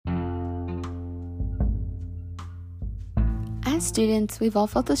As students, we've all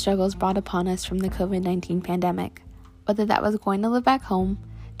felt the struggles brought upon us from the COVID-19 pandemic, whether that was going to live back home,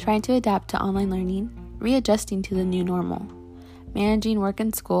 trying to adapt to online learning, readjusting to the new normal, managing work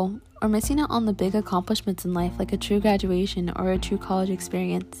and school, or missing out on the big accomplishments in life like a true graduation or a true college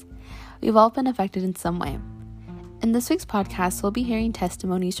experience. We've all been affected in some way. In this week's podcast, we'll be hearing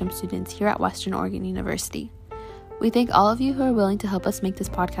testimonies from students here at Western Oregon University. We thank all of you who are willing to help us make this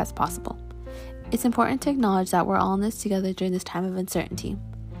podcast possible. It's important to acknowledge that we're all in this together during this time of uncertainty.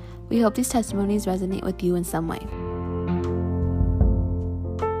 We hope these testimonies resonate with you in some way.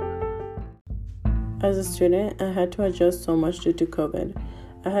 As a student, I had to adjust so much due to COVID.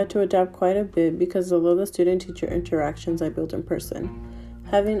 I had to adapt quite a bit because of all the student-teacher interactions I built in person.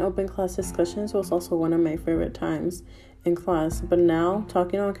 Having open class discussions was also one of my favorite times in class, but now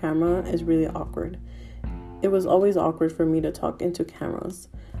talking on camera is really awkward. It was always awkward for me to talk into cameras.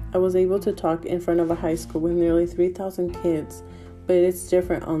 I was able to talk in front of a high school with nearly 3,000 kids, but it's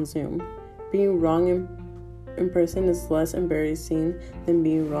different on Zoom. Being wrong in person is less embarrassing than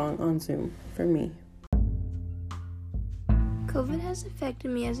being wrong on Zoom for me. COVID has affected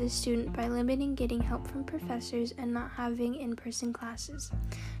me as a student by limiting getting help from professors and not having in-person classes.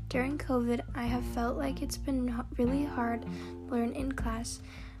 During COVID, I have felt like it's been really hard to learn in class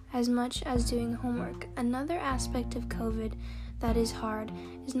as much as doing homework. Another aspect of COVID that is hard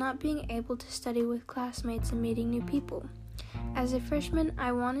is not being able to study with classmates and meeting new people. As a freshman,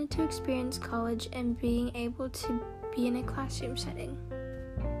 I wanted to experience college and being able to be in a classroom setting.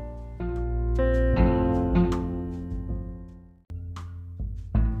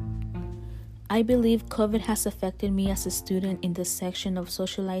 I believe COVID has affected me as a student in the section of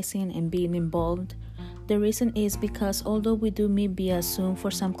socializing and being involved. The reason is because although we do meet via Zoom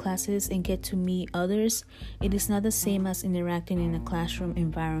for some classes and get to meet others, it is not the same as interacting in a classroom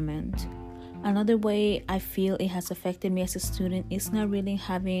environment. Another way I feel it has affected me as a student is not really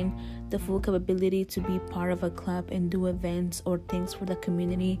having the full capability to be part of a club and do events or things for the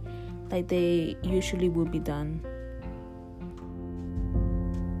community like they usually would be done.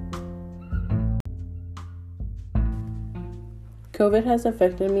 COVID has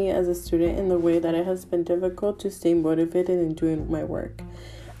affected me as a student in the way that it has been difficult to stay motivated in doing my work.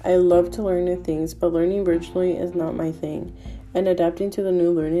 I love to learn new things, but learning virtually is not my thing, and adapting to the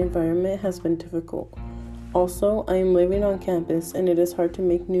new learning environment has been difficult. Also, I am living on campus, and it is hard to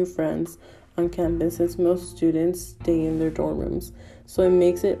make new friends on campus since most students stay in their dorm rooms, so it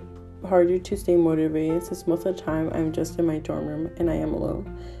makes it harder to stay motivated since most of the time I'm just in my dorm room and I am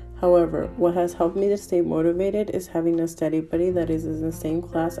alone. However, what has helped me to stay motivated is having a study buddy that is in the same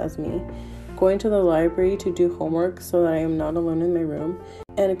class as me, going to the library to do homework so that I am not alone in my room,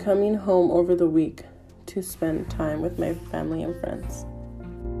 and coming home over the week to spend time with my family and friends.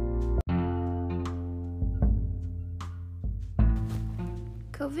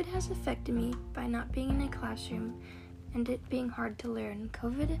 COVID has affected me by not being in a classroom and it being hard to learn.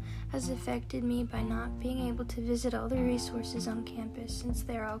 COVID has affected me by not being able to visit all the resources on campus since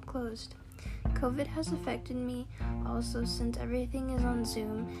they're all closed. COVID has affected me also since everything is on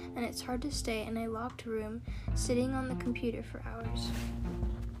Zoom and it's hard to stay in a locked room sitting on the computer for hours.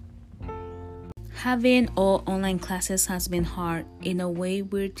 Having all online classes has been hard. In a way,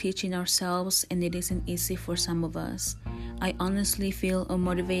 we're teaching ourselves and it isn't easy for some of us. I honestly feel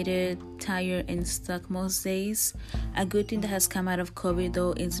unmotivated, tired, and stuck most days. A good thing that has come out of COVID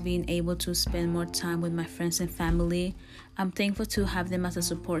though is being able to spend more time with my friends and family. I'm thankful to have them as a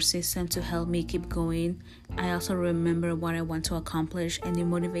support system to help me keep going. I also remember what I want to accomplish and it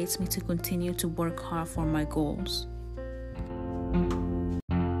motivates me to continue to work hard for my goals.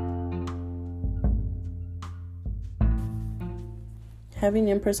 Having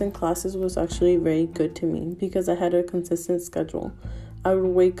in-person classes was actually very good to me because I had a consistent schedule. I would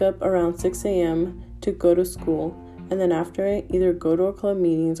wake up around 6 a.m. to go to school, and then after it, either go to club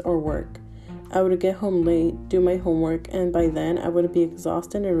meetings or work. I would get home late, do my homework, and by then I would be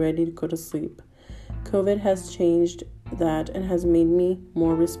exhausted and ready to go to sleep. COVID has changed that and has made me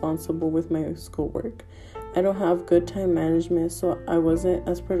more responsible with my schoolwork. I don't have good time management, so I wasn't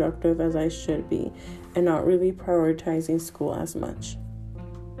as productive as I should be and not really prioritizing school as much.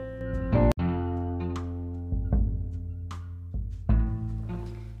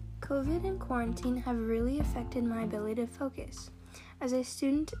 COVID and quarantine have really affected my ability to focus. As a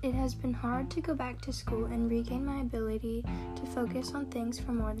student, it has been hard to go back to school and regain my ability to focus on things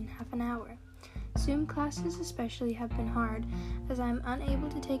for more than half an hour. Zoom classes especially have been hard as I'm unable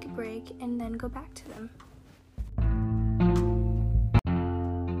to take a break and then go back to them.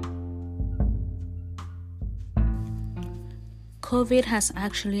 COVID has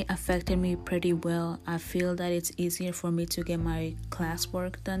actually affected me pretty well. I feel that it's easier for me to get my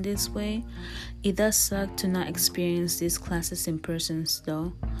classwork done this way. It does suck to not experience these classes in person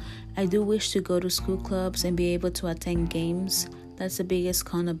though. I do wish to go to school clubs and be able to attend games. That's the biggest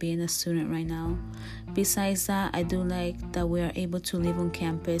con of being a student right now. Besides that, I do like that we are able to live on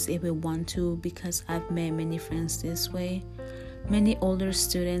campus if we want to because I've met many friends this way. Many older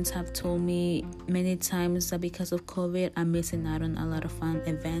students have told me many times that because of COVID, I'm missing out on a lot of fun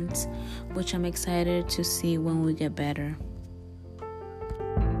events, which I'm excited to see when we get better.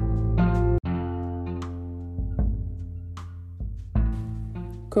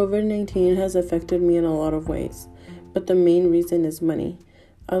 COVID-19 has affected me in a lot of ways, but the main reason is money.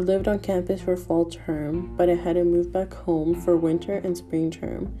 I lived on campus for fall term, but I had to move back home for winter and spring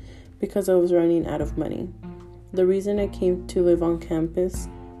term because I was running out of money. The reason I came to live on campus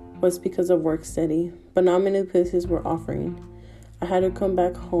was because of work study, but not many places were offering. I had to come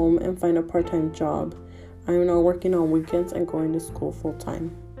back home and find a part-time job. I am now working on weekends and going to school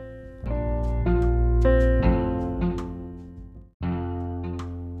full-time.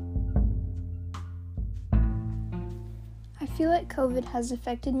 I feel like COVID has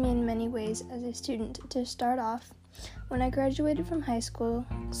affected me in many ways as a student. To start off, when I graduated from high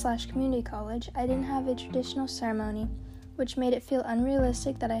school/community college, I didn't have a traditional ceremony, which made it feel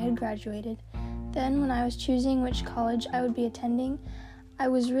unrealistic that I had graduated. Then, when I was choosing which college I would be attending, I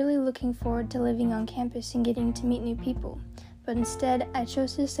was really looking forward to living on campus and getting to meet new people. But instead, I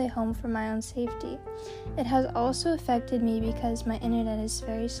chose to stay home for my own safety. It has also affected me because my internet is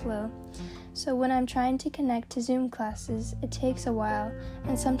very slow. So when I'm trying to connect to Zoom classes, it takes a while,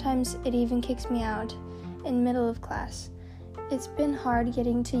 and sometimes it even kicks me out in middle of class. It's been hard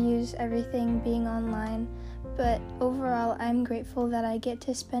getting to use everything being online, but overall I'm grateful that I get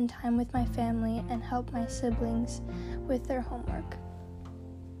to spend time with my family and help my siblings with their homework.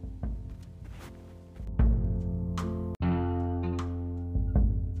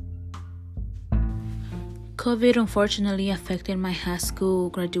 COVID unfortunately affected my high school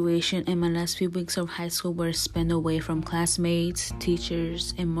graduation, and my last few weeks of high school were spent away from classmates,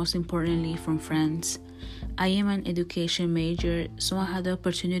 teachers, and most importantly from friends. I am an education major, so I had the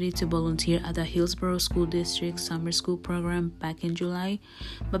opportunity to volunteer at the Hillsborough School District summer school program back in July,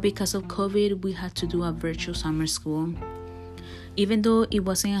 but because of COVID, we had to do a virtual summer school. Even though it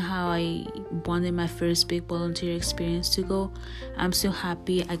wasn't how I wanted my first big volunteer experience to go, I'm still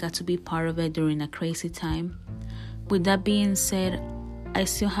happy I got to be part of it during a crazy time. With that being said, I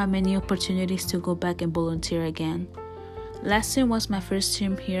still have many opportunities to go back and volunteer again. Last term was my first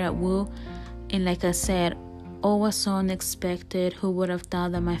term here at WU, and like I said, all was so unexpected. Who would have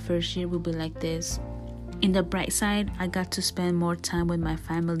thought that my first year would be like this? In the bright side, I got to spend more time with my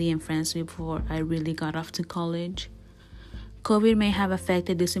family and friends before I really got off to college. COVID may have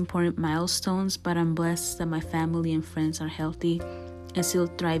affected these important milestones, but I'm blessed that my family and friends are healthy and still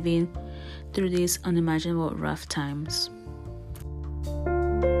thriving through these unimaginable rough times.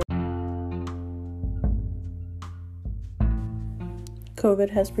 COVID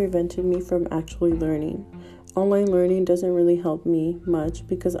has prevented me from actually learning. Online learning doesn't really help me much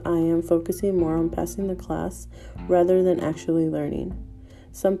because I am focusing more on passing the class rather than actually learning.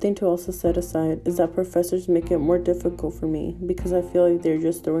 Something to also set aside is that professors make it more difficult for me because I feel like they're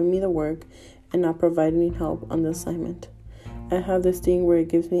just throwing me the work and not providing help on the assignment. I have this thing where it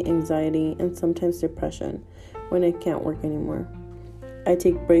gives me anxiety and sometimes depression when I can't work anymore. I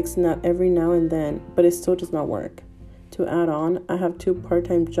take breaks every now and then, but it still does not work. To add on, I have 2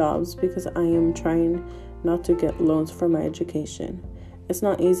 part-time jobs because I am trying not to get loans for my education. It's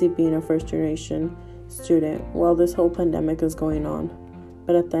not easy being a first-generation student while this whole pandemic is going on.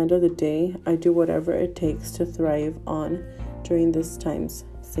 But at the end of the day, I do whatever it takes to thrive on during these times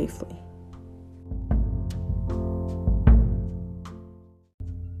safely.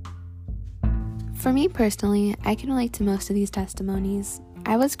 For me personally, I can relate to most of these testimonies.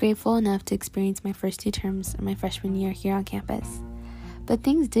 I was grateful enough to experience my first 2 terms of my freshman year here on campus. But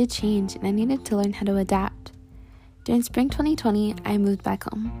things did change and I needed to learn how to adapt. During spring 2020, I moved back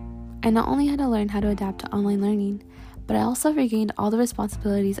home. I not only had to learn how to adapt to online learning, but I also regained all the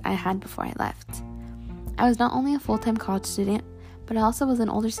responsibilities I had before I left. I was not only a full-time college student, but I also was an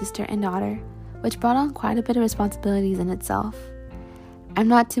older sister and daughter, which brought on quite a bit of responsibilities in itself. I'm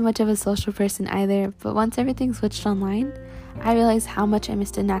not too much of a social person either, but once everything switched online, I realized how much I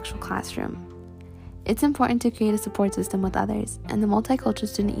missed an actual classroom. It's important to create a support system with others, and the Multicultural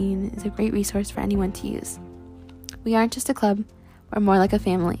Student Union is a great resource for anyone to use. We aren't just a club, we're more like a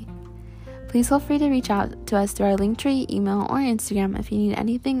family. Please feel free to reach out to us through our Linktree, email, or Instagram if you need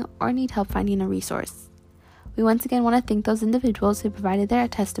anything or need help finding a resource. We once again want to thank those individuals who provided their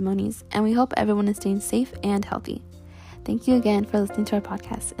testimonies, and we hope everyone is staying safe and healthy. Thank you again for listening to our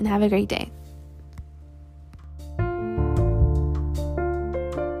podcast, and have a great day.